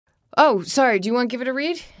Oh, sorry. Do you want to give it a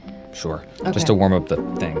read? Sure. Okay. Just to warm up the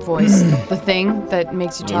thing. Voice. The thing that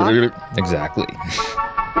makes you talk? Exactly.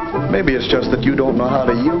 Maybe it's just that you don't know how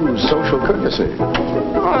to use social courtesy.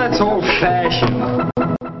 Oh, that's old-fashioned.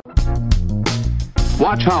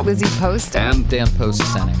 Watch how Lizzie Post and Dan Post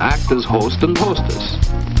Senning act as host and hostess.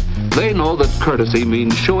 They know that courtesy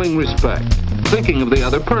means showing respect, thinking of the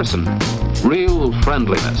other person, real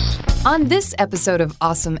friendliness. On this episode of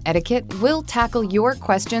Awesome Etiquette, we'll tackle your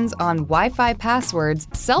questions on Wi-Fi passwords,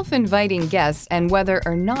 self-inviting guests, and whether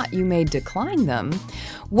or not you may decline them,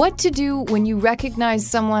 what to do when you recognize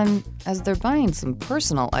someone as they're buying some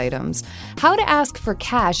personal items, how to ask for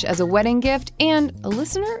cash as a wedding gift, and a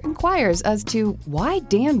listener inquires as to why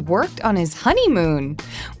Dan worked on his honeymoon.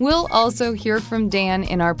 We'll also hear from Dan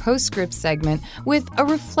in our postscript segment with a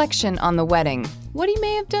reflection on the wedding, what he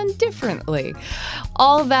may have done differently.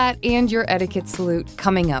 All that and your etiquette salute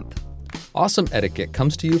coming up. Awesome Etiquette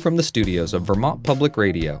comes to you from the studios of Vermont Public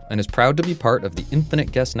Radio and is proud to be part of the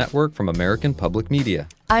Infinite Guest Network from American Public Media.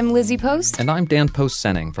 I'm Lizzie Post. And I'm Dan Post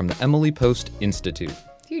Senning from the Emily Post Institute.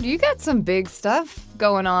 Dude, you got some big stuff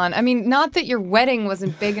going on. I mean, not that your wedding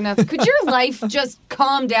wasn't big enough. Could your life just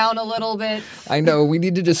calm down a little bit? I know, we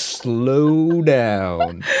need to just slow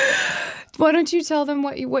down. Why don't you tell them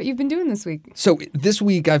what you've been doing this week? So this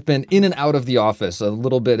week I've been in and out of the office a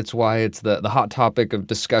little bit. It's why it's the hot topic of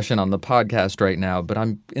discussion on the podcast right now. But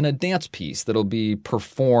I'm in a dance piece that'll be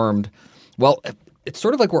performed. Well, it's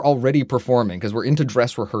sort of like we're already performing because we're into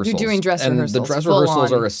dress rehearsals. You're doing dress rehearsals. And the dress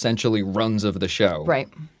rehearsals are essentially runs of the show. Right.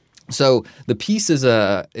 So the piece is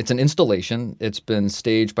it's an installation. It's been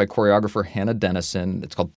staged by choreographer Hannah Dennison.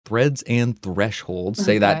 It's called Threads and Thresholds.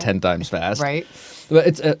 Say that 10 times fast. Right. But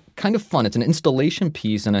it's kind of fun. It's an installation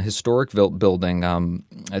piece in a historic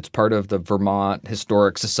building. It's part of the Vermont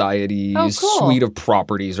Historic Society's suite of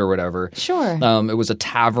properties or whatever. Sure. It was a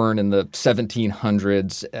tavern in the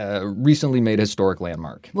 1700s, recently made a historic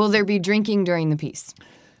landmark. Will there be drinking during the piece?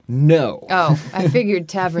 No. Oh, I figured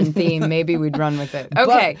tavern theme. Maybe we'd run with it.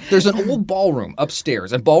 Okay. But there's an old ballroom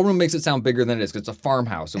upstairs. And ballroom makes it sound bigger than it is because it's a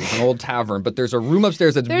farmhouse. It was an old tavern. But there's a room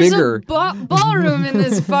upstairs that's bigger. There's a ballroom in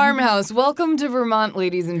this farmhouse. Welcome to Vermont,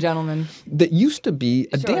 ladies and gentlemen. That used to be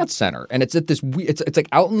a dance center. And it's at this, it's like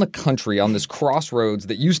out in the country on this crossroads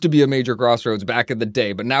that used to be a major crossroads back in the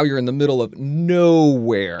day. But now you're in the middle of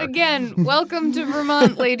nowhere. Again, welcome to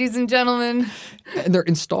Vermont, ladies and gentlemen. And they're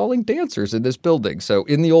installing dancers in this building. So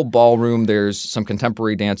in the old ballroom, there's some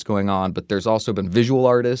contemporary dance going on, but there's also been visual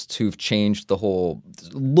artists who've changed the whole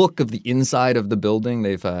look of the inside of the building.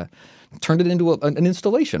 They've turned it into an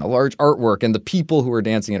installation, a large artwork, and the people who are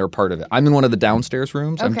dancing it are part of it. I'm in one of the downstairs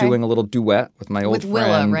rooms. I'm doing a little duet with my old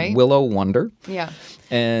friend, right? Willow Wonder. Yeah.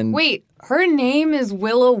 And wait, her name is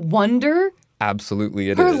Willow Wonder?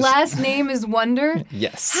 Absolutely it is. Her last name is Wonder?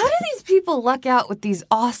 Yes. How do these people luck out with these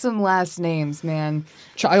awesome last names, man?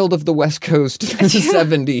 Child of the West Coast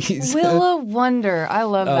 70s. Willow Wonder. I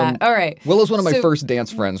love that. All right. Willow's one of my first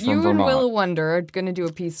dance friends from Vermont. You and Willow Wonder are going to do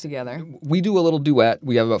a piece together. We do a little duet.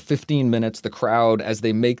 We have about 15 minutes. The crowd, as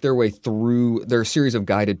they make their way through, there are a series of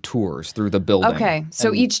guided tours through the building. Okay.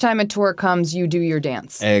 So each time a tour comes, you do your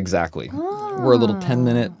dance. Exactly. We're a little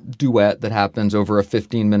 10-minute duet that happens over a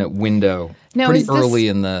 15-minute window. Now, pretty early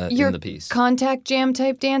in the piece. Contact jam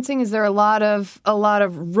type dancing? Is there a lot of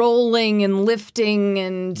rolling and lifting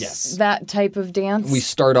and that type of dance? We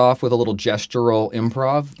start off with a little gestural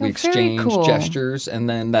improv. We exchange gestures, and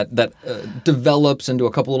then that develops into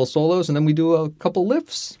a couple little solos, and then we do a couple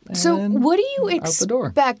lifts. So what do you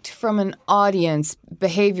expect from an audience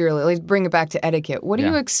behaviorally? Let's bring it back to etiquette. What do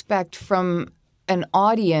you expect from an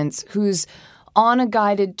audience who's on a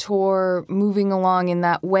guided tour, moving along in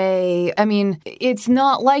that way? I mean, it's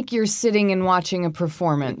not like you're sitting and watching a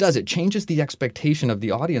performance. It does. It changes the expectation of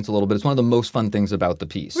the audience a little bit. It's one of the most fun things about the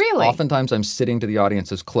piece. Really? Oftentimes I'm sitting to the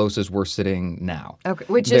audience as close as we're sitting now. Okay,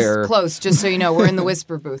 which is close, just so you know. We're in the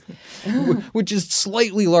whisper booth. Which is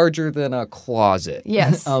slightly larger than a closet.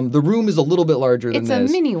 Yes. The room is a little bit larger than this. It's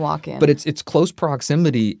a mini walk-in. But it's close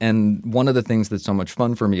proximity, and one of the things that's so much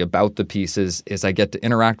fun for me about the piece is I get to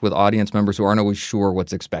interact with audience members who aren't always sure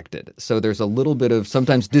what's expected. So there's a little bit of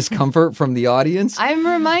sometimes discomfort from the audience. I'm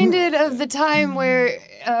reminded of the time where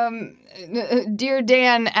Dear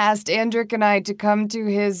Dan asked Andrick and I to come to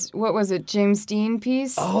his, what was it, James Dean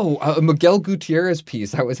piece? Oh, a Miguel Gutierrez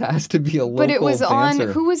piece. I was asked to be a local dancer. But it was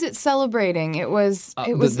dancer. Who was it celebrating? It was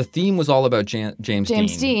the theme was all about James Dean.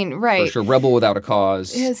 James Dean, right. For sure, Rebel Without a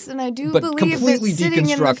Cause. Yes, and I do but believe that sitting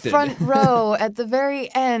in the front row at the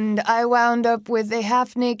very end, I wound up with a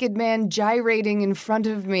half-naked man gyrating in front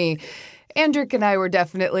of me. Andrick and I were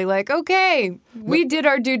definitely like, okay, we did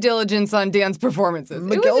our due diligence on dance performances.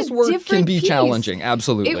 Miguel's work can be challenging,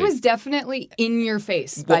 absolutely. It was definitely in your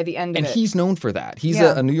face by the end of and it. And he's known for that. He's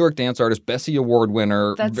a New York dance artist, Bessie Award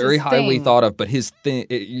winner, very highly thought of. But his thing,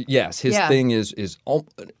 thing is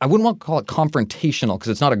I wouldn't want to call it confrontational because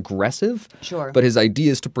it's not aggressive. Sure. But his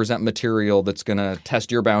idea is to present material that's going to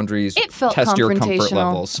test your boundaries, test your comfort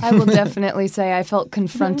levels. I will definitely say I felt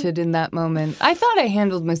confronted in that moment. I thought I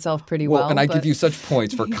handled myself pretty well. And I give you such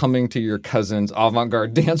points for coming to your cousin's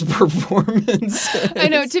avant-garde dance performance. I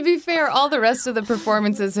know. To be fair, all the rest of the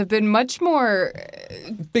performances have been much more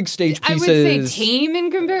big stage pieces. I would say tame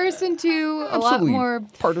in comparison to a lot more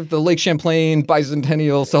part of the Lake Champlain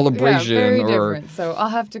bicentennial celebration. Yeah, very different. So I'll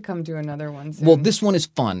have to come to another one soon. Well, this one is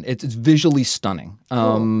fun. It's visually stunning.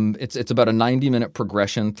 Cool. It's about a 90-minute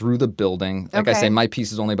progression through the building. Like I say, my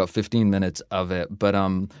piece is only about 15 minutes of it, but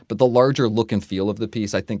the larger look and feel of the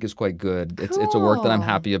piece I think is quite good. Cool. It's a work that I'm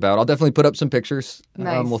happy about. I'll definitely put up some pictures.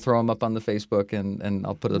 Nice. We'll throw them up on the Facebook and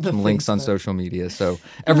I'll put up some links on social media so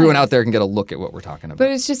everyone out there can get a look at what we're talking about.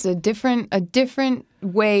 But it's just a different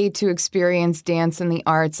way to experience dance and the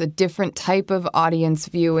arts, a different type of audience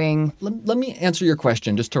viewing. Let me answer your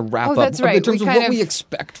question just to wrap up. That's right. In terms of what we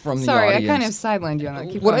expect from the audience. Sorry, I kind of sidelined you on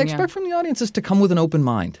that. What I expect from the audience is to come with an open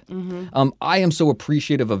mind. Mm-hmm. I am so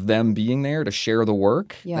appreciative of them being there to share the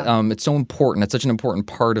work. Yeah. It's so important. It's such an important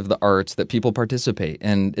part of the arts that people participate.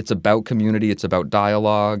 And it's about community. It's about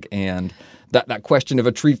dialogue. And that question, if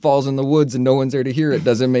a tree falls in the woods and no one's there to hear it,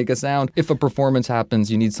 doesn't make a sound. If a performance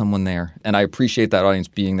happens, you need someone there. And I appreciate that audience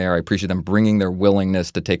being there. I appreciate them bringing their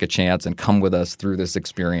willingness to take a chance and come with us through this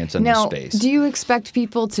experience and this space. Do you expect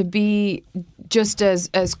people to be just as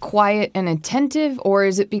quiet and attentive, or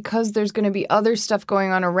is it because there's going to be other stuff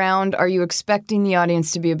going on around? Are you expecting the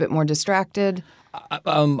audience to be a bit more distracted?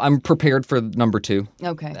 I'm prepared for number two.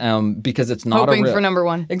 Okay. Because it's not hoping for number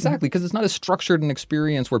one. Exactly, because it's not as structured an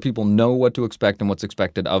experience where people know what to expect and what's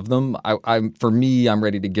expected of them. For me, I'm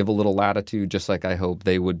ready to give a little latitude, just like I hope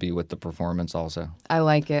they would be with the performance also. I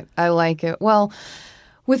like it. Well,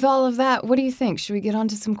 with all of that, what do you think? Should we get on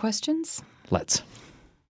to some questions? Let's.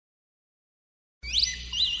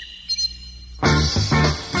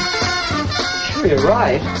 Sure, you're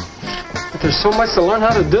right. But there's so much to learn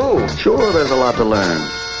how to do. Sure, there's a lot to learn,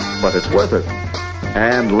 but it's worth it.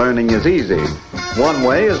 And learning is easy. One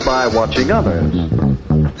way is by watching others.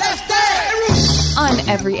 On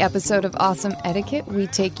every episode of Awesome Etiquette, we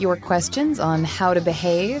take your questions on how to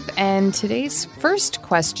behave, and today's first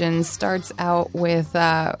question starts out with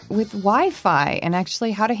Wi-Fi and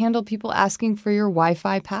actually how to handle people asking for your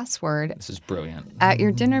Wi-Fi password. This is brilliant. At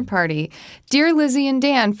your dinner party. Dear Lizzie and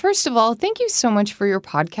Dan, first of all, thank you so much for your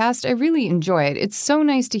podcast. I really enjoy it. It's so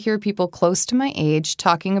nice to hear people close to my age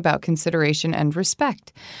talking about consideration and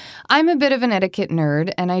respect. I'm a bit of an etiquette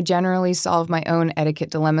nerd, and I generally solve my own etiquette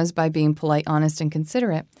dilemmas by being polite, honest, and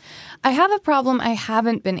considerate. I have a problem I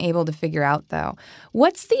haven't been able to figure out, though.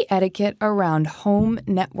 What's the etiquette around home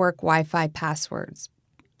network Wi-Fi passwords?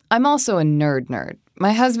 I'm also a nerd.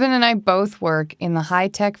 My husband and I both work in the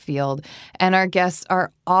high-tech field, and our guests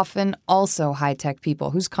are often also high-tech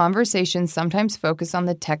people whose conversations sometimes focus on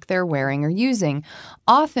the tech they're wearing or using,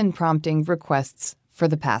 often prompting requests for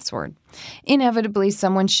the password. Inevitably,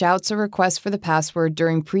 someone shouts a request for the password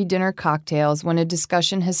during pre-dinner cocktails when a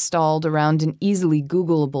discussion has stalled around an easily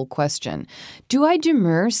Googleable question. Do I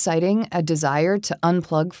demur, citing a desire to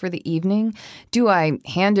unplug for the evening? Do I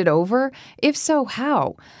hand it over? If so,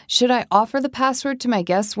 how? Should I offer the password to my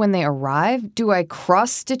guests when they arrive? Do I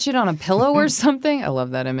cross-stitch it on a pillow or something? I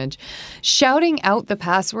love that image. Shouting out the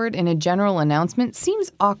password in a general announcement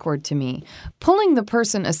seems awkward to me. Pulling the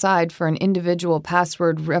person aside for an individual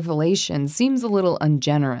password revelation seems a little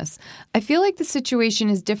ungenerous. I feel like the situation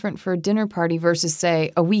is different for a dinner party versus,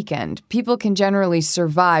 say, a weekend. People can generally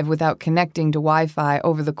survive without connecting to Wi-Fi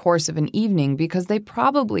over the course of an evening because they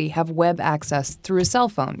probably have web access through a cell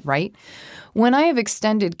phone, right? When I have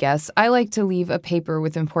extended guests, I like to leave a paper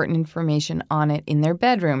with important information on it in their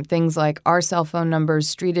bedroom. Things like our cell phone numbers,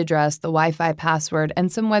 street address, the Wi-Fi password,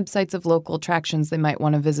 and some websites of local attractions they might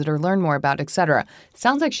want to visit or learn more about, etc.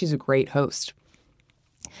 Sounds like she's a great host.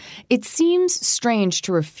 It seems strange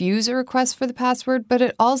to refuse a request for the password, but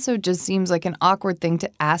it also just seems like an awkward thing to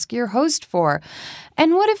ask your host for.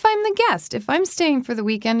 And what if I'm the guest? If I'm staying for the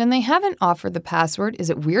weekend and they haven't offered the password, is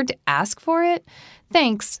it weird to ask for it?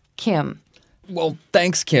 Thanks, Kim. Well,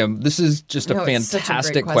 thanks, Kim. This is just a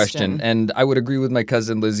fantastic question. And I would agree with my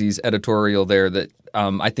cousin Lizzie's editorial there that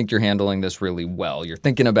I think you're handling this really well. You're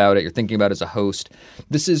thinking about it. You're thinking about it as a host.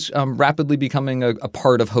 This is rapidly becoming a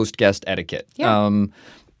part of host-guest etiquette. Yeah.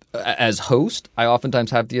 As host, I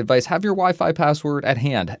oftentimes have the advice, have your Wi-Fi password at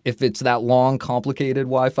hand. If it's that long, complicated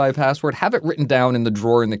Wi-Fi password, have it written down in the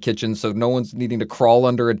drawer in the kitchen so no one's needing to crawl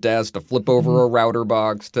under a desk, to flip over a router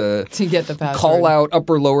box, to get the password. Call out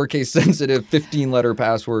upper lowercase sensitive 15-letter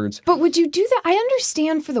passwords. But would you do that? I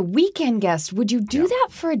understand for the weekend guest. Would you do that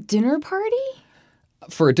for a dinner party?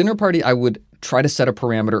 For a dinner party, I would try to set a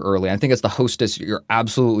parameter early. I think as the hostess, you're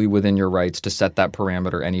absolutely within your rights to set that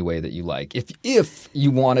parameter any way that you like. If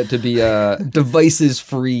you want it to be a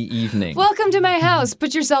devices-free evening. Welcome to my house.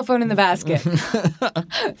 Put your cell phone in the basket.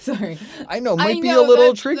 Sorry. I know, might be a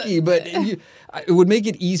little tricky, but it would make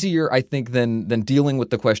it easier, I think, than dealing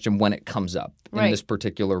with the question when it comes up in this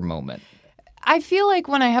particular moment. I feel like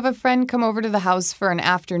when I have a friend come over to the house for an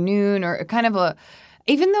afternoon or kind of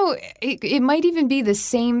even though it might even be the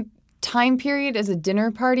same time period as a dinner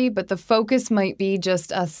party, but the focus might be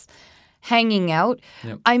just us hanging out.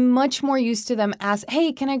 Yep. I'm much more used to them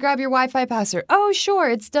hey, can I grab your Wi-Fi password? Oh, sure,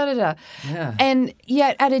 it's da-da-da. Yeah. And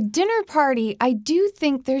yet at a dinner party, I do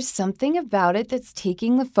think there's something about it that's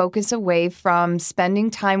taking the focus away from spending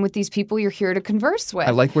time with these people you're here to converse with.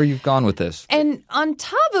 I like where you've gone with this. And on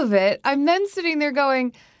top of it, I'm then sitting there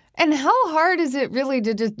going, and how hard is it really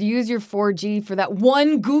to just use your 4G for that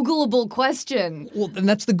one Googleable question? Well, and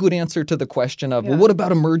that's the good answer to the question of, well, what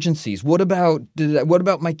about emergencies? What about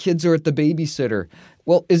my kids are at the babysitter?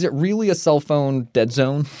 Well, is it really a cell phone dead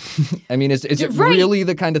zone? I mean, is it really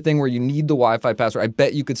the kind of thing where you need the Wi-Fi password? I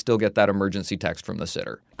bet you could still get that emergency text from the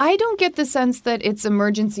sitter. I don't get the sense that it's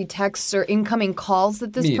emergency texts or incoming calls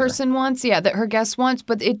that this person wants. Yeah, that her guest wants.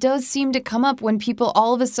 But it does seem to come up when people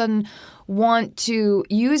all of a sudden want to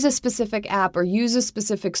use a specific app or use a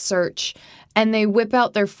specific search, and they whip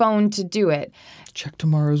out their phone to do it. Check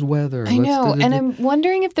tomorrow's weather. I know. And I'm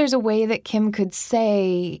wondering if there's a way that Kim could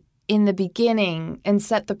say in the beginning and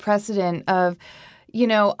set the precedent of,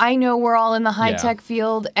 I know we're all in the high-tech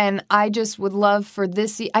field, and I just would love for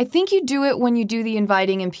this. I think you do it when you do the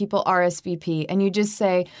inviting and people RSVP, and you just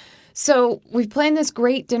say, so we've planned this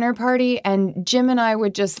great dinner party, and Jim and I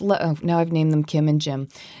would just now I've named them Kim and Jim.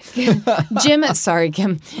 Sorry,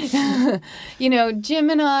 Kim. Jim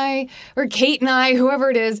and I, or Kate and I, whoever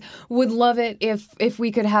it is, would love it if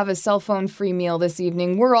we could have a cell phone free meal this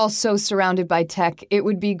evening. We're all so surrounded by tech. It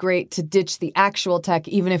would be great to ditch the actual tech,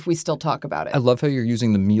 even if we still talk about it. I love how you're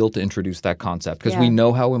using the meal to introduce that concept, because we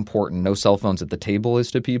know how important no cell phones at the table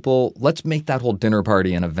is to people. Let's make that whole dinner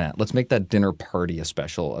party an event. Let's make that dinner party a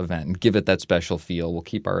special event and give it that special feel. We'll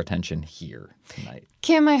keep our attention here tonight.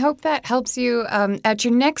 Kim, I hope that helps you at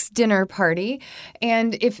your next dinner party.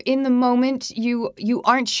 And if in the moment you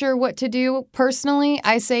aren't sure what to do, personally,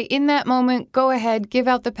 I say in that moment, go ahead, give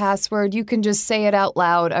out the password. You can just say it out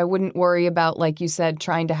loud. I wouldn't worry about, like you said,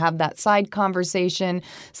 trying to have that side conversation,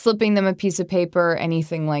 slipping them a piece of paper,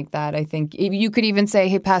 anything like that. I think you could even say,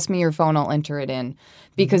 hey, pass me your phone, I'll enter it in.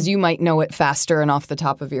 Because you might know it faster and off the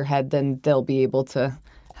top of your head than they'll be able to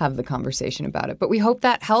have the conversation about it. But we hope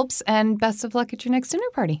that helps, and best of luck at your next dinner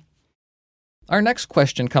party. Our next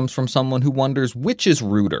question comes from someone who wonders which is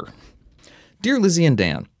ruder. Dear Lizzie and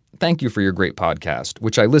Dan, thank you for your great podcast,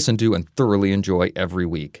 which I listen to and thoroughly enjoy every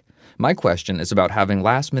week. My question is about having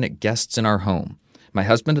last-minute guests in our home. My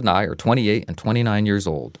husband and I are 28 and 29 years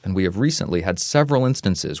old, and we have recently had several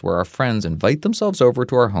instances where our friends invite themselves over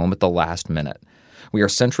to our home at the last minute. We are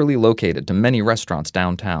centrally located to many restaurants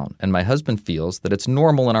downtown, and my husband feels that it's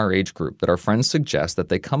normal in our age group that our friends suggest that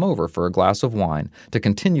they come over for a glass of wine to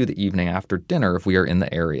continue the evening after dinner if we are in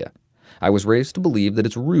the area. I was raised to believe that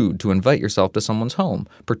it's rude to invite yourself to someone's home,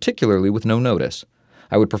 particularly with no notice.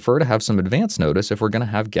 I would prefer to have some advance notice if we're going to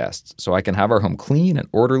have guests, so I can have our home clean and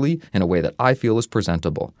orderly in a way that I feel is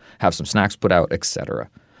presentable, have some snacks put out, etc.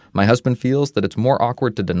 My husband feels that it's more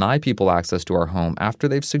awkward to deny people access to our home after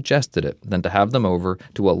they've suggested it than to have them over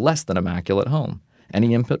to a less than immaculate home.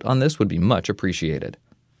 Any input on this would be much appreciated.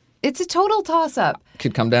 It's a total toss-up.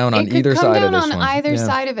 Could come down on either side of this one. It could come down on either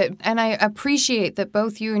side of it. And I appreciate that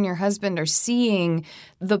both you and your husband are seeing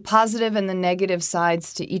the positive and the negative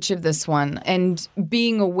sides to each of this one and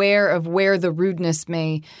being aware of where the rudeness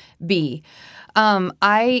may be.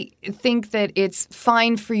 I think that it's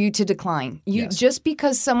fine for you to decline. Just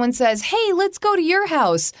because someone says, hey, let's go to your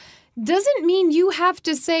house, doesn't mean you have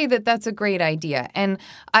to say that that's a great idea. And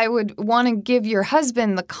I would want to give your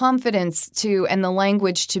husband the confidence to and the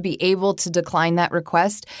language to be able to decline that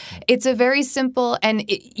request. It's a very simple, and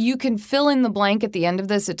you can fill in the blank at the end of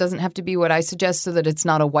this. It doesn't have to be what I suggest so that it's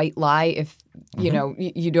not a white lie you know,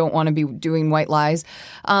 you don't want to be doing white lies.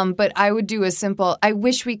 But I would do a simple, I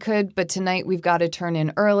wish we could, but tonight we've got to turn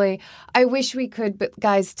in early. I wish we could, but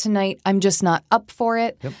guys, tonight I'm just not up for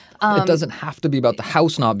it. Yep. It doesn't have to be about the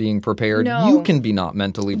house not being prepared. No. You can be not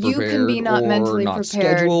mentally prepared. You can be not or mentally not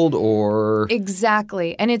prepared. scheduled or...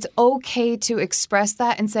 Exactly. And it's okay to express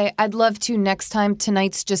that and say, I'd love to next time.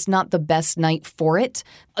 Tonight's just not the best night for it.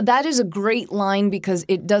 That is a great line because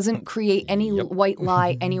it doesn't create any white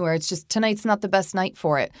lie anywhere. It's just tonight's not the best night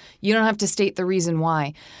for it. You don't have to state the reason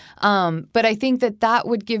why. But I think that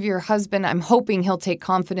would give your husband, I'm hoping he'll take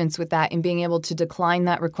confidence with that in being able to decline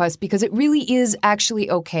that request because it really is actually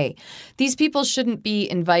okay. These people shouldn't be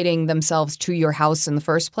inviting themselves to your house in the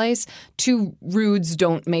first place. Two rudes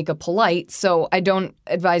don't make a polite, so I don't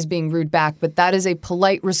advise being rude back, but that is a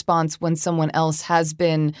polite response when someone else has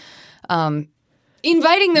been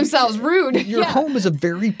inviting themselves rude. Your home is a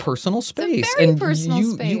very personal space. It's a very personal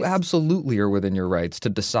space. You absolutely are within your rights to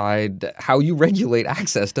decide how you regulate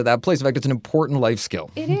access to that place. In fact, it's an important life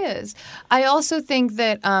skill. It is. I also think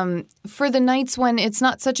that for the nights when it's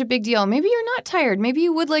not such a big deal, maybe you're not tired. Maybe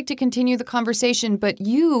you would like to continue the conversation, but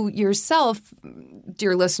you yourself,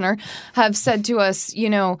 dear listener, have said to us, you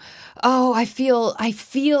know, oh, I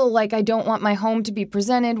feel like I don't want my home to be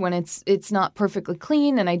presented when it's not perfectly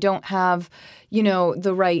clean and I don't have, you know,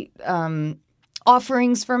 the right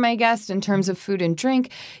offerings for my guest in terms of food and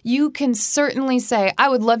drink. You can certainly say, I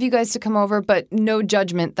would love you guys to come over, but no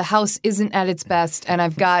judgment. The house isn't at its best. And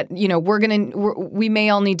I've got, you know, we may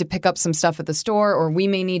all need to pick up some stuff at the store, or we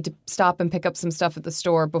may need to stop and pick up some stuff at the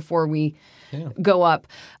store before we go up.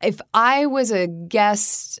 If I was a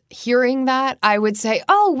guest hearing that, I would say,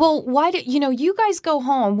 oh, well, why do you guys go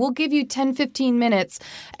home? We'll give you 10, 15 minutes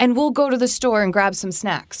and we'll go to the store and grab some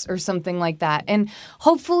snacks or something like that. And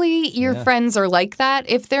hopefully your friends are like that.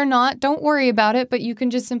 If they're not, don't worry about it. But you can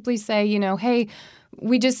just simply say, you know, hey,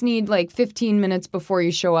 we just need like 15 minutes before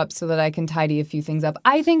you show up so that I can tidy a few things up.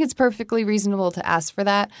 I think it's perfectly reasonable to ask for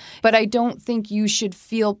that, but I don't think you should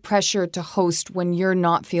feel pressure to host when you're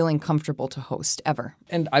not feeling comfortable to host ever.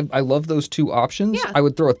 And I love those two options. Yeah. I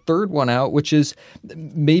would throw a third one out, which is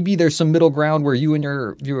maybe there's some middle ground where you and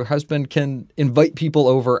your husband can invite people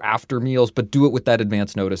over after meals, but do it with that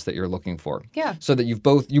advance notice that you're looking for. Yeah. So that you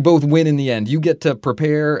both win in the end. You get to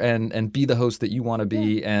prepare and be the host that you want to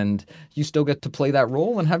be, and you still get to play that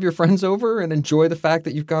role and have your friends over and enjoy the fact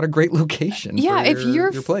that you've got a great location for if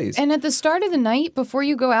you're your place. And at the start of the night, before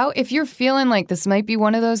you go out, if you're feeling like this might be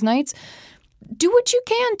one of those nights, do what you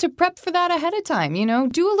can to prep for that ahead of time. You know,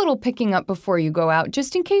 do a little picking up before you go out,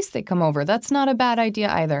 just in case they come over. That's not a bad idea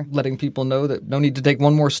either. Letting people know that no need to take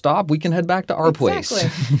one more stop. We can head back to our place.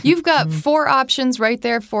 You've got 4 options right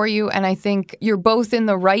there for you, and I think you're both in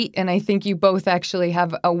the right, and I think you both actually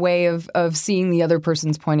have a way of seeing the other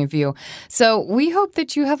person's point of view. So we hope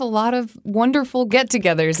that you have a lot of wonderful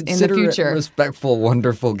get-togethers in the future. Respectful,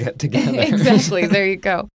 wonderful get-together. Exactly. There you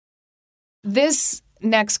go. This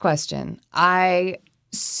next question, I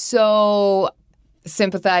so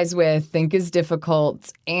sympathize with, think is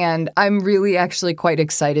difficult, and I'm really actually quite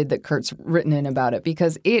excited that Kurt's written in about it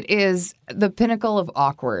because it is the pinnacle of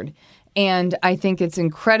awkward, and I think it's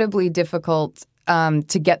incredibly difficult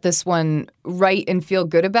to get this one right and feel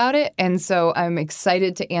good about it, and so I'm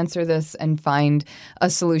excited to answer this and find a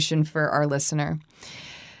solution for our listener.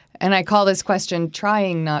 And I call this question,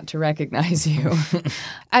 trying not to recognize you.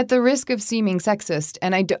 At the risk of seeming sexist,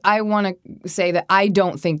 and I want to say that I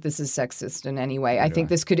don't think this is sexist in any way. I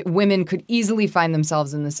think women could easily find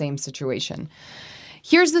themselves in the same situation.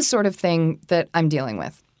 Here's the sort of thing that I'm dealing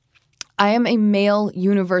with. I am a male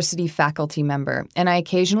university faculty member, and I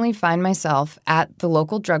occasionally find myself at the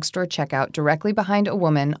local drugstore checkout directly behind a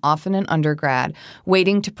woman, often an undergrad,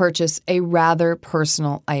 waiting to purchase a rather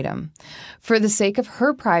personal item. For the sake of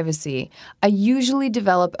her privacy, I usually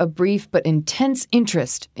develop a brief but intense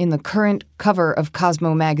interest in the current cover of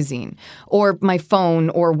Cosmo magazine, or my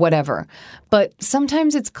phone, or whatever. But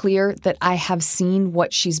sometimes it's clear that I have seen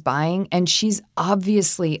what she's buying, and she's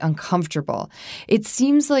obviously uncomfortable. It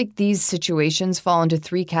seems like these situations fall into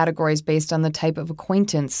 3 categories based on the type of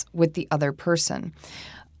acquaintance with the other person.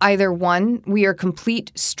 Either 1, we are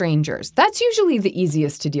complete strangers. That's usually the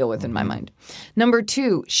easiest to deal with in my mind. Number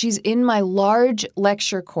 2, she's in my large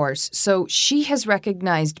lecture course, so she has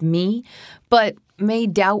recognized me, but may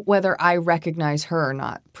doubt whether I recognize her or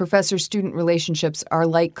not. Professor-student relationships are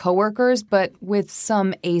like coworkers, but with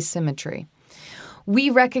some asymmetry.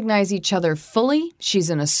 We recognize each other fully.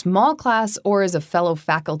 She's in a small class or as a fellow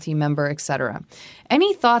faculty member, etc.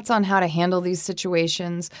 Any thoughts on how to handle these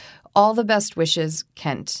situations? All the best wishes,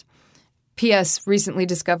 Kent. P.S. Recently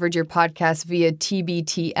discovered your podcast via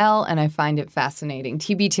TBTL, and I find it fascinating.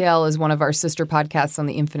 TBTL is one of our sister podcasts on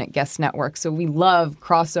the Infinite Guest Network, so we love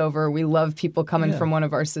crossover. We love people coming from one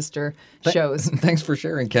of our sister shows. Thanks for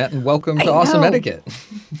sharing, Kat, and welcome to Awesome Etiquette.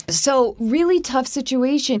 So, really tough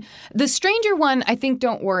situation. The stranger one, I think,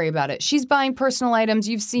 don't worry about it. She's buying personal items.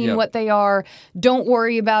 You've seen what they are. Don't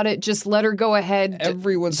worry about it. Just let her go ahead.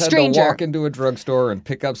 Everyone's had to walk into a drugstore and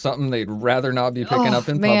pick up something they'd rather not be picking up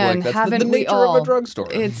in public. That's the nature of a drugstore.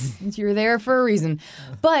 You're there for a reason.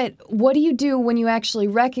 But what do you do when you actually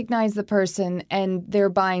recognize the person and they're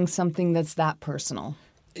buying something that's that personal?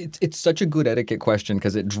 It's such a good etiquette question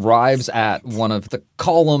because it drives at one of the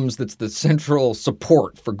columns that's the central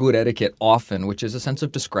support for good etiquette often, which is a sense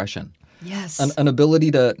of discretion. Yes. An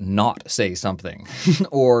ability to not say something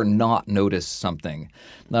or not notice something.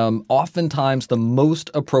 Oftentimes, the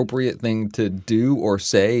most appropriate thing to do or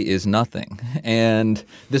say is nothing. And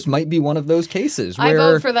this might be one of those cases where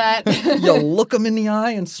I vote for that. you look them in the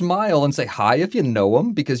eye and smile and say hi if you know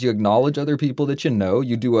them because you acknowledge other people that you know.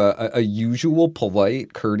 You do a usual,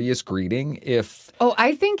 polite, courteous greeting.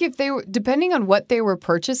 I think if they were, depending on what they were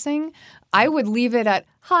purchasing, I would leave it at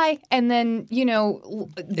hi and then,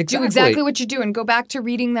 do exactly what you do and go back to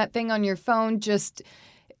reading that thing on your phone. Just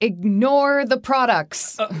ignore the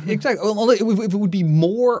products. Exactly. It would be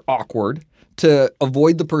more awkward to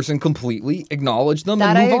avoid the person completely, acknowledge them,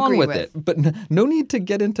 and move on with it. But no need to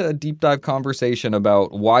get into a deep dive conversation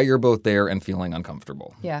about why you're both there and feeling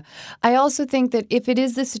uncomfortable. Yeah. I also think that if it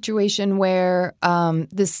is the situation where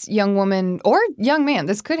this young woman or young man,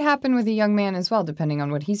 this could happen with a young man as well, depending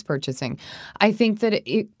on what he's purchasing. I think that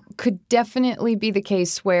it could definitely be the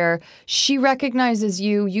case where she recognizes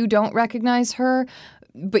you, you don't recognize her,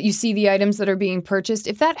 but you see the items that are being purchased.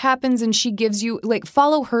 If that happens and she gives you,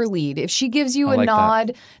 follow her lead. If she gives you a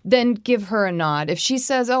nod, then give her a nod. If she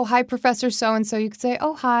says, oh, hi, Professor so-and-so, you could say,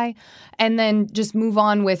 oh, hi, and then just move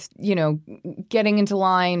on with, getting into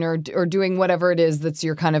line or doing whatever it is that's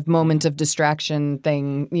your kind of moment of distraction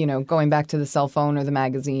thing, going back to the cell phone or the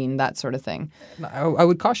magazine, that sort of thing. I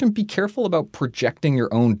would caution, be careful about projecting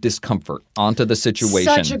your own discomfort onto the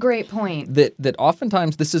situation. Such a great point. That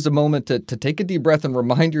oftentimes this is a moment to take a deep breath and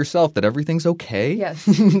remind yourself that everything's okay. Yes.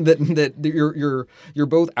 that you're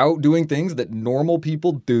both out doing things that normal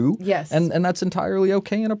people do. Yes. And that's entirely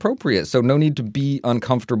okay and appropriate. So no need to be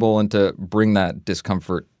uncomfortable and to bring that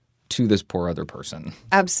discomfort to this poor other person.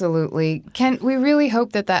 Absolutely. Ken, we really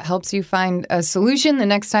hope that helps you find a solution the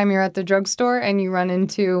next time you're at the drugstore and you run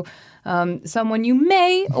into someone you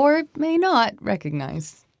may or may not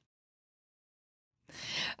recognize.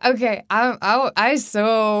 Okay, I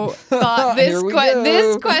so thought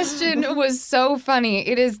this question was so funny.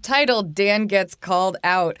 It is titled Dan Gets Called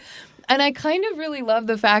Out. And I kind of really love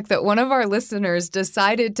the fact that one of our listeners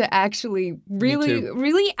decided to actually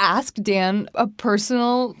really ask Dan a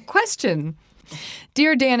personal question.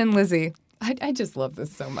 Dear Dan and Lizzie, I just love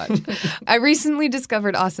this so much. I recently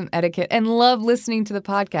discovered Awesome Etiquette and love listening to the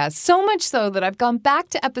podcast, so much so that I've gone back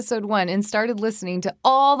to episode 1 and started listening to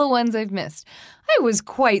all the ones I've missed. I was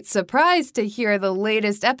quite surprised to hear the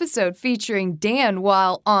latest episode featuring Dan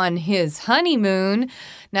while on his honeymoon.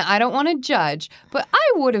 Now, I don't want to judge, but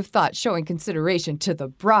I would have thought showing consideration to the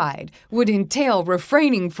bride would entail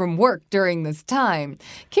refraining from work during this time.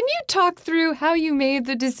 Can you talk through how you made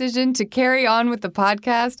the decision to carry on with the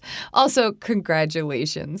podcast? Also,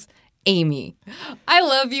 congratulations, Amy. I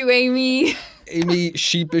love you, Amy. Amy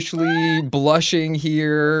sheepishly blushing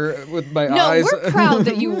here with my eyes. No, we're proud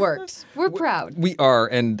that you worked. We're proud. We are,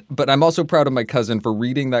 but I'm also proud of my cousin for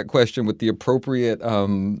reading that question with the appropriate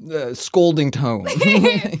scolding tone. But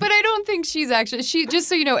I don't think she's actually. Just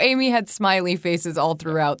so you know, Amy had smiley faces all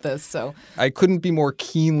throughout this. So I couldn't be more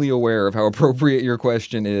keenly aware of how appropriate your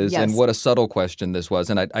question is and what a subtle question this was.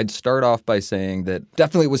 And I'd start off by saying that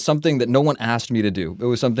definitely it was something that no one asked me to do. It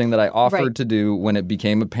was something that I offered to do when it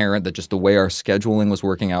became apparent that just the way our scheduling was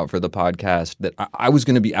working out for the podcast, that I was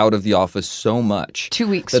going to be out of the office so much 2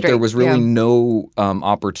 weeks that straight. There was really no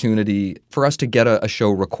opportunity for us to get a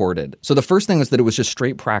show recorded. So the first thing was that it was just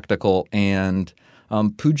straight practical, and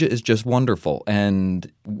Pooja is just wonderful.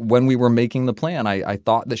 And when we were making the plan, I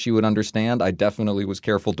thought that she would understand. I definitely was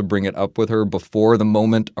careful to bring it up with her before the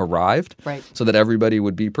moment arrived, so that everybody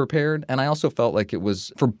would be prepared. And I also felt like it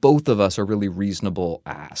was, for both of us, a really reasonable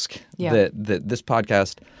ask. That this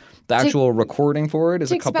podcast, the actual recording for it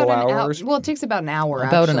is a couple hours. Well, it takes about an hour.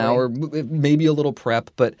 About an hour, maybe a little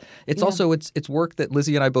prep, but it's also it's work that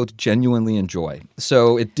Lizzie and I both genuinely enjoy.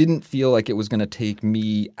 So it didn't feel like it was going to take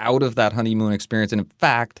me out of that honeymoon experience. And in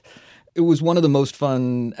fact, It was one of the most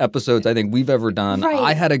fun episodes I think we've ever done. Right.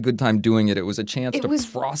 I had a good time doing it. It was a chance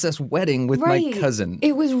to process wedding with my cousin.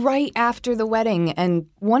 It was right after the wedding. And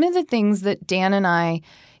one of the things that Dan and I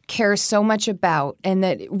care so much about and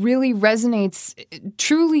that really resonates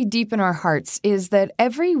truly deep in our hearts is that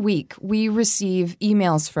every week we receive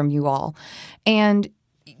emails from you all. And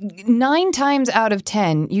 9 times out of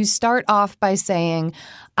 10, you start off by saying,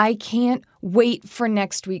 I can't wait for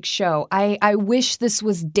next week's show. I wish this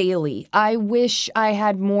was daily. I wish I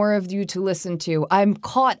had more of you to listen to. I'm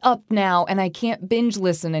caught up now and I can't binge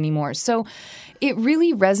listen anymore. So it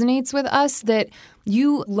really resonates with us that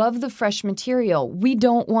you love the fresh material. We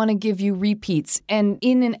don't want to give you repeats. And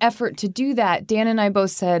in an effort to do that, Dan and I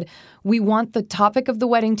both said, we want the topic of the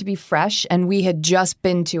wedding to be fresh, and we had just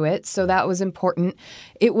been to it, so that was important.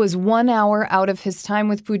 It was 1 hour out of his time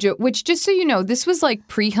with Pooja, which, just so you know, this was like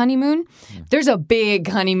pre-honeymoon. There's a big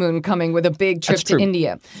honeymoon coming with a big trip to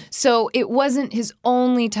India. So it wasn't his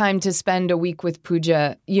only time to spend a week with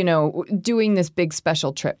Pooja, doing this big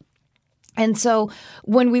special trip. And so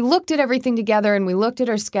when we looked at everything together and we looked at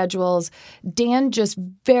our schedules, Dan just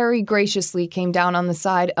very graciously came down on the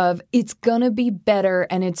side of it's going to be better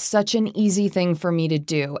and it's such an easy thing for me to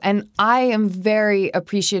do. And I am very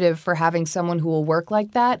appreciative for having someone who will work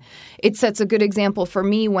like that. It sets a good example for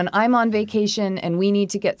me when I'm on vacation and we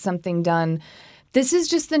need to get something done. This is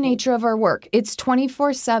just the nature of our work. It's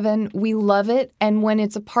 24/7. We love it. And when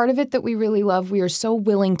it's a part of it that we really love, we are so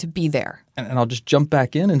willing to be there. And I'll just jump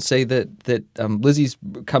back in and say that Lizzie's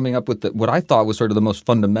coming up with what I thought was sort of the most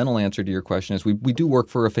fundamental answer to your question is we do work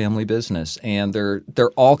for a family business, and there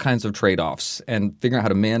are all kinds of trade-offs. And figuring out how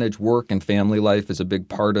to manage work and family life is a big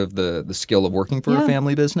part of the skill of working for a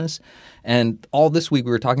family business. And all this week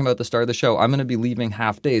we were talking about at the start of the show, I'm going to be leaving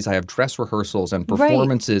half days. I have dress rehearsals and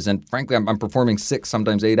performances. Right. And frankly, I'm performing 6,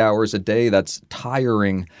 sometimes 8 hours a day. That's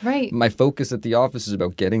tiring. Right. My focus at the office is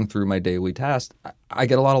about getting through my daily tasks. I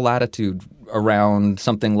get a lot of latitude around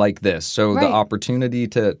something like this. So the opportunity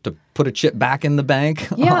to put a chip back in the bank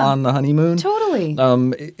on the honeymoon. Totally.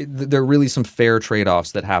 There are really some fair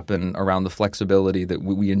trade-offs that happen around the flexibility that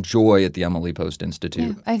we enjoy at the Emily Post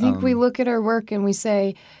Institute. Yeah. I think we look at our work and we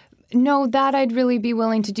say, no, that I'd really be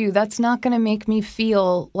willing to do. That's not going to make me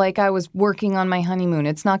feel like I was working on my honeymoon.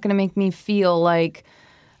 It's not going to make me feel like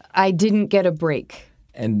I didn't get a break.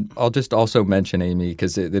 And I'll just also mention, Amy,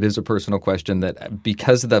 because it is a personal question, that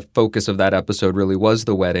because the focus of that episode really was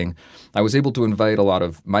the wedding, I was able to invite a lot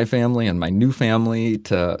of my family and my new family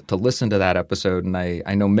to listen to that episode. And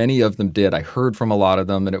I know many of them did. I heard from a lot of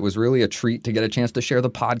them, and it was really a treat to get a chance to share the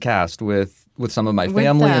podcast with some of my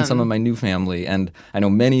family and some of my new family. And I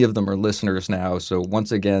know many of them are listeners now. So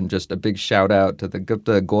once again, just a big shout out to the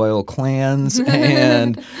Gupta Goyal clans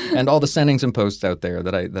and all the Sennings and Posts out there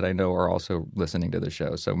that I know are also listening to the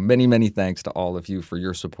show. So many, many thanks to all of you for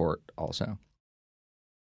your support also.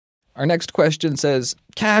 Our next question says,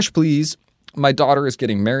 cash, please. My daughter is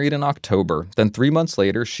getting married in October. Then 3 months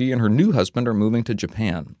later, she and her new husband are moving to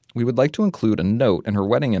Japan. We would like to include a note in her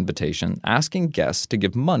wedding invitation asking guests to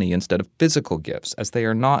give money instead of physical gifts, as they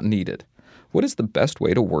are not needed. What is the best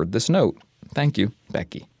way to word this note? Thank you,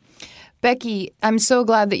 Becky. Becky, I'm so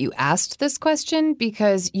glad that you asked this question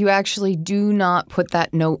because you actually do not put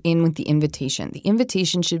that note in with the invitation. The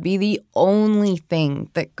invitation should be the only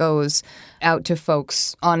thing that goes out to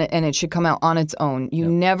folks on it, and it should come out on its own. You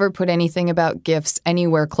never put anything about gifts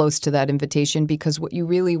anywhere close to that invitation because what you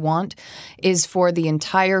really want is for the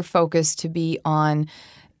entire focus to be on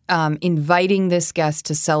inviting this guest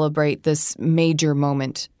to celebrate this major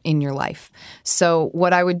moment in your life. So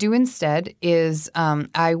what I would do instead is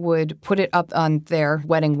I would put it up on their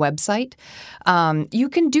wedding website. You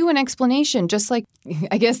can do an explanation, just like,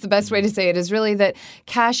 I guess the best way to say it is really that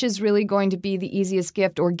cash is really going to be the easiest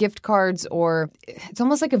gift, or gift cards, or it's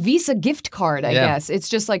almost like a Visa gift card, I guess. It's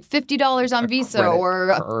just like $50 on Visa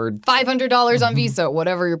or $500 on Visa,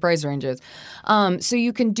 whatever your price range is. So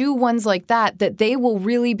you can do ones like that they will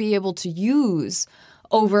really be able to use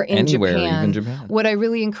over in Anywhere, Japan. even Japan. What I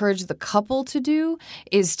really encourage the couple to do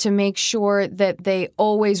is to make sure that they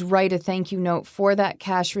always write a thank you note for that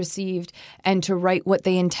cash received and to write what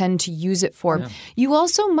they intend to use it for. Yeah. You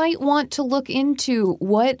also might want to look into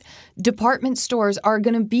what department stores are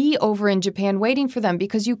going to be over in Japan waiting for them,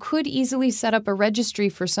 because you could easily set up a registry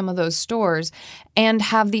for some of those stores and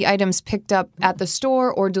have the items picked up at the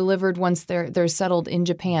store or delivered once they're settled in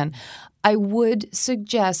Japan. I would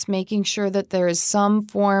suggest making sure that there is some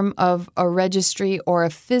form of a registry or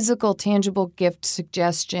a physical, tangible gift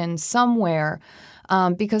suggestion somewhere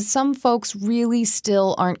because some folks really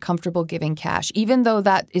still aren't comfortable giving cash, even though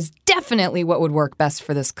that is definitely what would work best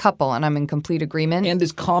for this couple, and I'm in complete agreement. And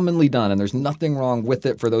is commonly done, and there's nothing wrong with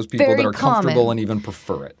it for those people Very that are comfortable common. and even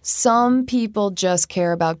prefer it. Some people just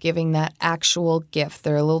care about giving that actual gift.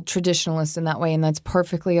 They're a little traditionalist in that way, and that's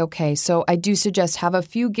perfectly okay. So I do suggest have a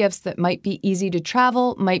few gifts that might be easy to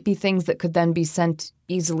travel, might be things that could then be sent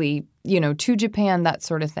easily, to Japan, that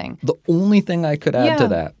sort of thing. The only thing I could add to Yeah.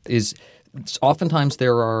 that is oftentimes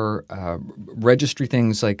there are registry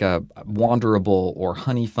things like Wanderable or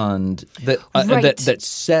Honey Fund that Right. that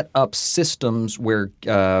set up systems where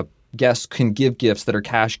guests can give gifts that are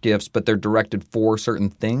cash gifts, but they're directed for certain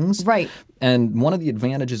things. Right. And one of the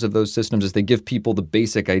advantages of those systems is they give people the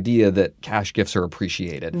basic idea that cash gifts are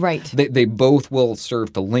appreciated. Right. They both will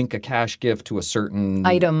serve to link a cash gift to a certain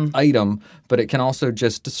Item, but it can also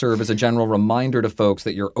just serve as a general reminder to folks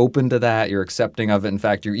that you're open to that, you're accepting of it. In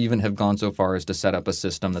fact, you even have gone so far as to set up a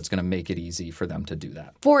system that's going to make it easy for them to do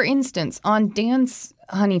that. For instance, on Dan's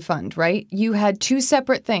Honey Fund, right? You had two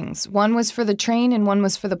separate things. One was for the train and one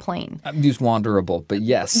was for the plane. I've used Wanderable, but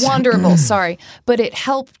yes. Wanderable, sorry. But it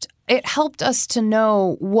helped us to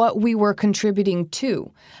know what we were contributing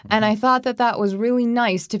to. And I thought that was really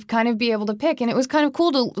nice to kind of be able to pick. And it was kind of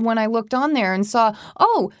cool to when I looked on there and saw,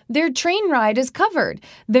 their train ride is covered.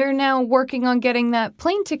 They're now working on getting that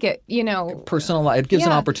plane ticket, Personalize. It gives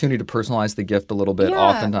an opportunity to personalize the gift a little bit. Yeah.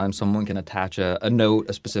 Oftentimes someone can attach a note,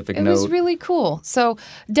 a specific note. It was really cool. So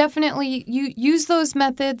definitely you use those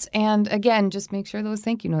methods. And again, just make sure those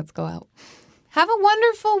thank you notes go out. Have a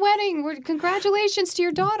wonderful wedding. Congratulations to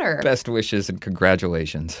your daughter. Best wishes and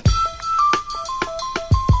congratulations.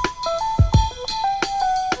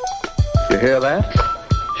 You hear that?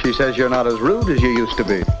 She says you're not as rude as you used to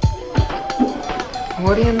be.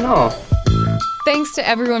 What do you know? Thanks to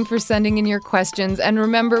everyone for sending in your questions. And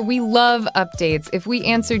remember, we love updates. If we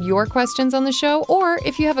answered your questions on the show, or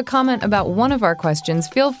if you have a comment about one of our questions,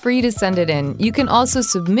 feel free to send it in. You can also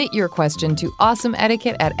submit your question to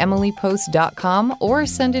awesomeetiquette@emilypost.com or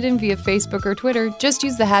send it in via Facebook or Twitter. Just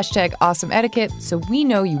use the hashtag awesomeetiquette so we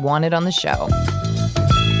know you want it on the show.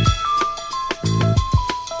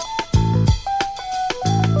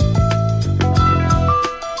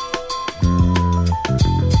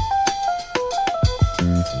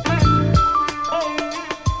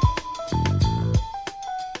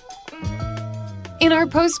 In our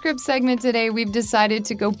postscript segment today, we've decided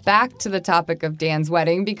to go back to the topic of Dan's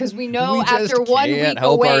wedding because we know We just after 1 can't week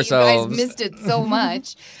help away, ourselves. you guys missed it so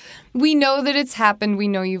much. We know that it's happened. We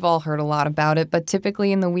know you've all heard a lot about it. But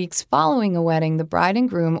typically in the weeks following a wedding, the bride and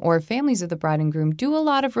groom or families of the bride and groom do a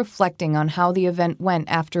lot of reflecting on how the event went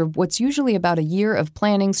after what's usually about a year of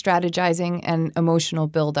planning, strategizing, and emotional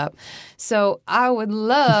buildup. So I would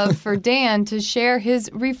love for Dan to share his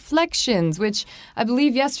reflections, which I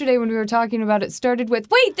believe yesterday when we were talking about it started with,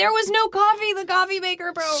 wait, there was no coffee. The coffee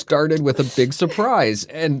maker broke. Started with a big surprise.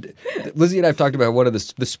 And Lizzie and I have talked about one of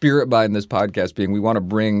the spirit behind this podcast being we want to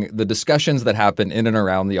bring the discussions that happen in and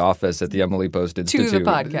around the office at the Emily Post Institute. To the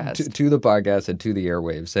podcast. To the podcast and to the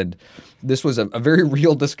airwaves. And this was a very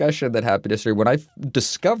real discussion that happened yesterday when I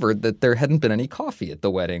discovered that there hadn't been any coffee at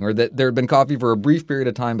the wedding, or that there had been coffee for a brief period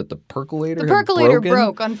of time, but the percolator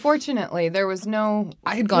broke. Unfortunately, there was no...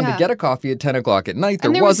 I had gone to get a coffee at 10 o'clock at night.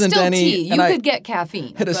 There and wasn't was still any. tea. You could get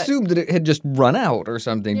caffeine. Had assumed that it had just run out or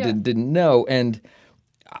something. Yeah. Didn't know. And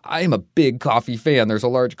I am a big coffee fan. There's a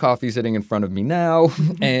large coffee sitting in front of me now,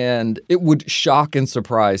 and it would shock and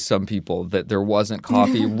surprise some people that there wasn't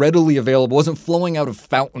coffee readily available, wasn't flowing out of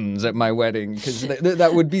fountains at my wedding, because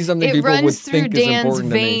that would be something people would think is important to me. It runs through Dan's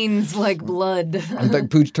veins like blood. In fact,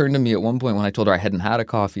 Pooch turned to me at one point when I told her I hadn't had a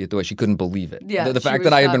coffee at the way. She couldn't believe it. Yeah, the she fact was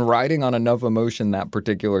that I had been shocked. riding on enough emotion that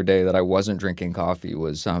particular day that I wasn't drinking coffee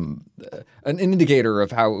was an indicator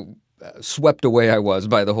of how swept away I was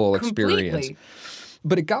by the whole experience. Completely.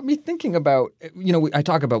 But it got me thinking about, I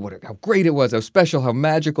talk about how great it was, how special, how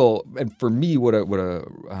magical, and for me, what a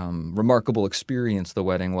remarkable experience the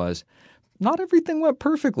wedding was. Not everything went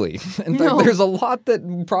perfectly. In fact, there's a lot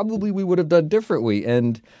that probably we would have done differently.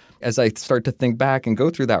 And as I start to think back and go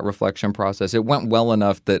through that reflection process, it went well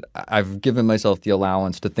enough that I've given myself the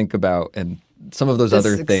allowance to think about and some of those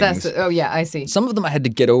other things. Oh, yeah, I see. Some of them I had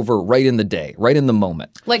to get over right in the day, right in the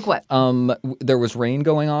moment. Like what? There was rain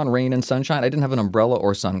going on, rain and sunshine. I didn't have an umbrella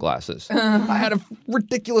or sunglasses. I had a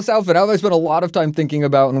ridiculous outfit. I spent a lot of time thinking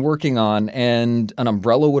about and working on, and an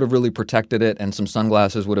umbrella would have really protected it, and some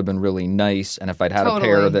sunglasses would have been really nice. And if I'd had a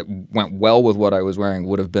pair that went well with what I was wearing,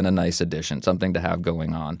 would have been a nice addition, something to have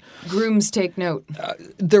going on. Grooms take note.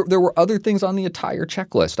 There were other things on the attire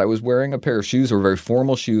checklist. I was wearing a pair of shoes, or very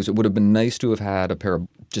formal shoes. It would have been nice to have had a pair of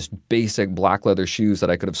just basic black leather shoes that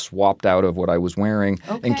I could have swapped out of what I was wearing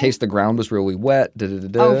in case the ground was really wet.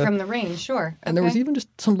 Oh, from the rain, sure. And there was even just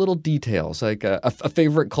some little details, like a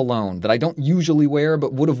favorite cologne that I don't usually wear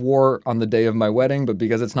but would have wore on the day of my wedding, but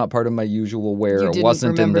because it's not part of my usual wear, it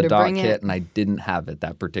wasn't in the dock kit, and I didn't have it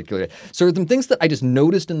that particular day. So there were some things that I just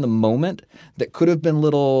noticed in the moment that could have been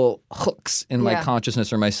little hooks in my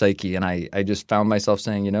consciousness or my psyche, and I just found myself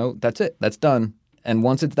saying, you know, that's it. That's done. And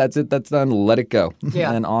once that's done, let it go.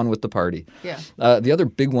 Yeah. And on with the party. Yeah. The other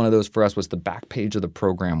big one of those for us was the back page of the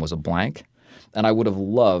program was a blank. And I would have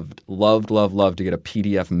loved to get a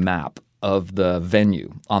PDF map of the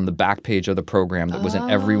venue on the back page of the program that was in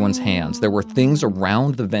everyone's hands. There were things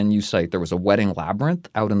around the venue site. There was a wedding labyrinth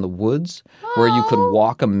out in the woods where you could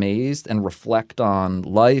walk amazed and reflect on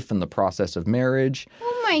life and the process of marriage.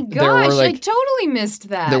 Oh my gosh, I totally missed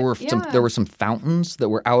that. There were some fountains that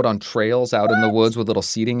were out on trails out in the woods with little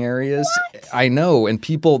seating areas. I know, and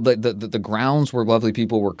people, the grounds were lovely.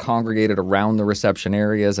 People were congregated around the reception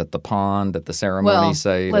areas, at the pond, at the ceremony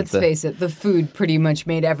site. Let's face it, the food pretty much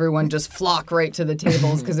made everyone just flock right to the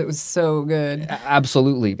tables because it was so good.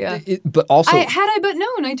 Absolutely. Yeah. But also... had I but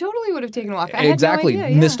known, I totally would have taken a walk. I exactly. had no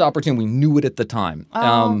idea, Missed opportunity. We knew it at the time.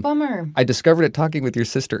 Oh, bummer. I discovered it talking with your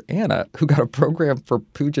sister, Anna, who got a program for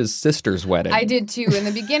Pooja's sister's wedding. I did too. In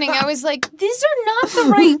the beginning, I was like, these are not the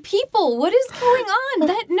right people. What is going on?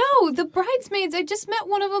 No, the bridesmaids, I just met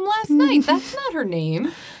one of them last night. That's not her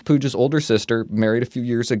name. Pooja's older sister, married a few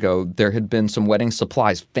years ago, there had been some wedding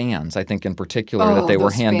supplies, fans, I think in particular, that they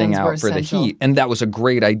were handing out for the heat. And that was a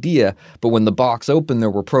great idea. But when the box opened, there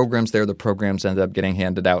were programs there. The programs ended up getting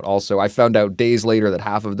handed out also. I found out days later that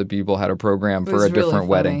half of the people had a program for a different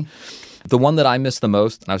wedding. The one that I missed the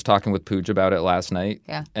most, and I was talking with Pooja about it last night,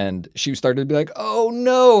 and she started to be like, oh,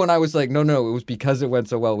 no. And I was like, no, it was because it went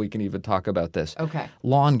so well we can even talk about this. Okay.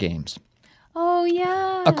 Lawn games. Oh,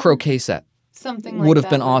 yeah. A croquet set. Something like would have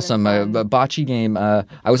that been awesome. A bocce game. I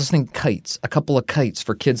was listening to kites, a couple of kites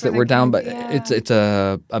for kids that were down, but it's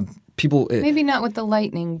a people. Maybe not with the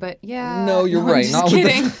lightning, but yeah. No, you're right. I'm just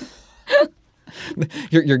kidding.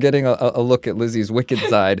 You're getting a look at Lizzie's wicked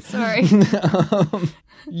side. Sorry.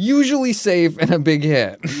 Usually safe and a big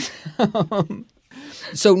hit.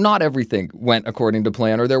 So not everything went according to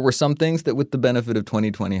plan, or there were some things that with the benefit of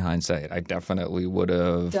 20/20 hindsight, I definitely would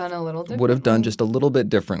have done a little differently. Would have done just a little bit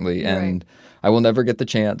differently. And I will never get the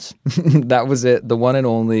chance. That was it, the one and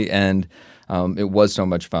only. And it was so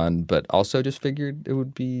much fun, but also just figured it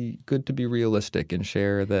would be good to be realistic and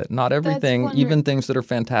share that not everything, even things that are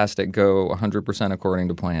fantastic, go 100% according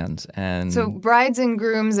to plans. And so brides and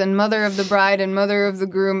grooms and mother of the bride and mother of the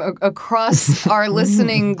groom across our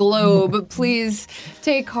listening globe, please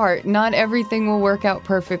take heart. Not everything will work out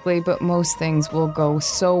perfectly, but most things will go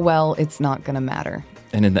so well it's not going to matter.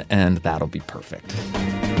 And in the end, that'll be perfect.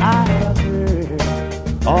 I have heard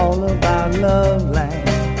all about Loveland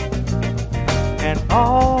and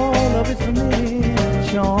all of its many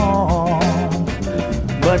charms,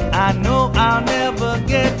 but I know I'll never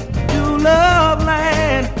get to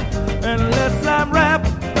Loveland unless I'm wrapped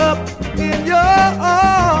up in your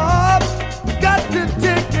arms. Got to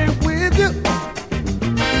take me with you.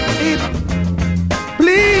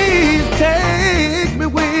 Please take me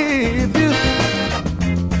with you.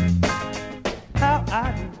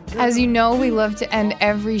 As you know, we love to end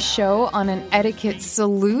every show on an etiquette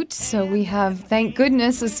salute. So we have, thank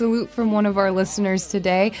goodness, a salute from one of our listeners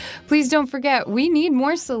today. Please don't forget, we need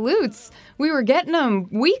more salutes. We were getting them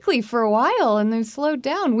weekly for a while and they've slowed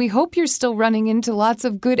down. We hope you're still running into lots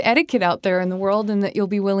of good etiquette out there in the world and that you'll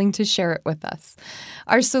be willing to share it with us.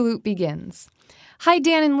 Our salute begins. Hi,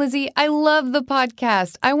 Dan and Lizzie. I love the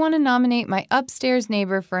podcast. I want to nominate my upstairs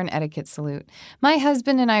neighbor for an etiquette salute. My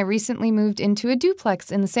husband and I recently moved into a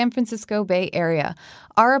duplex in the San Francisco Bay Area.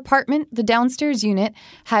 Our apartment, the downstairs unit,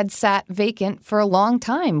 had sat vacant for a long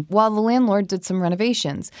time while the landlord did some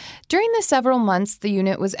renovations. During the several months the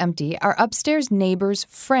unit was empty, our upstairs neighbors'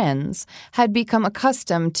 friends had become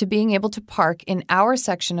accustomed to being able to park in our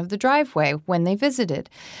section of the driveway when they visited.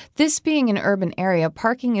 This being an urban area,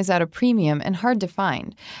 parking is at a premium and hard to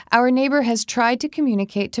find. Our neighbor has tried to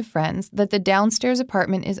communicate to friends that the downstairs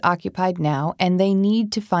apartment is occupied now and they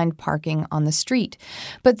need to find parking on the street.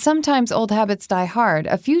 But sometimes old habits die hard.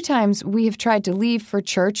 A few times we have tried to leave for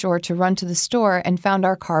church or to run to the store and found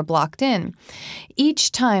our car blocked in.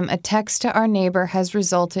 Each time, a text to our neighbor has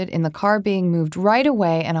resulted in the car being moved right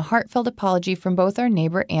away and a heartfelt apology from both our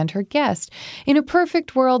neighbor and her guest. In a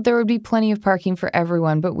perfect world, there would be plenty of parking for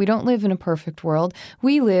everyone, but we don't live in a perfect world.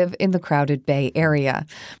 We live in the crowded Bay area.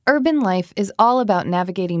 Urban life is all about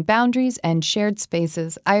navigating boundaries and shared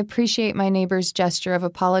spaces. I appreciate my neighbor's gesture of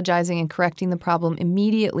apologizing and correcting the problem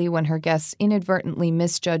immediately when her guests inadvertently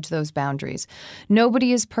misjudge those boundaries.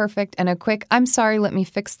 Nobody is perfect, and a quick "I'm sorry, let me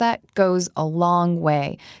fix that" goes a long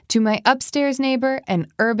way. To my upstairs neighbor, an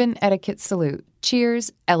urban etiquette salute.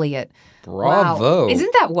 Cheers, Elliot. Bravo. Wow.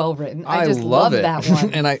 Isn't that well written? I just love it. that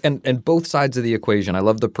one. and both sides of the equation. I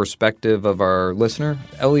love the perspective of our listener.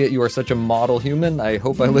 Elliot, you are such a model human. I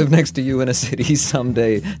hope I live next to you in a city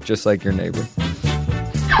someday, just like your neighbor.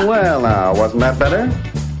 Well, now, wasn't that better?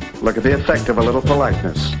 Look at the effect of a little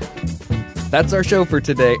politeness. That's our show for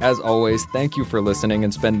today. As always, thank you for listening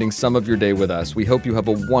and spending some of your day with us. We hope you have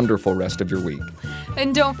a wonderful rest of your week.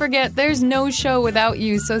 And don't forget, there's no show without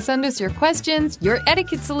you, so send us your questions, your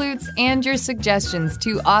etiquette salutes, and your suggestions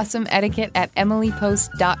to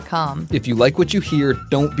awesomeetiquette@emilypost.com. If you like what you hear,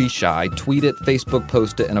 don't be shy. Tweet it, Facebook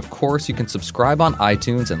post it, and of course, you can subscribe on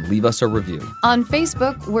iTunes and leave us a review. On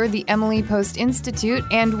Facebook, we're the Emily Post Institute,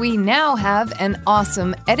 and we now have an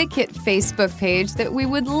awesome etiquette Facebook page that we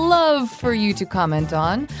would love for you to comment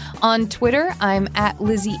on. On Twitter, I'm at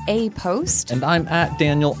Lizzie A. Post. And I'm at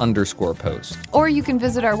Daniel_Post. Or you can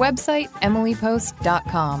visit our website,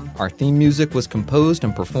 emilypost.com. Our theme music was composed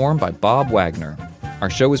and performed by Bob Wagner. Our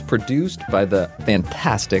show is produced by the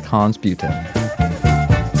fantastic Hans Buten.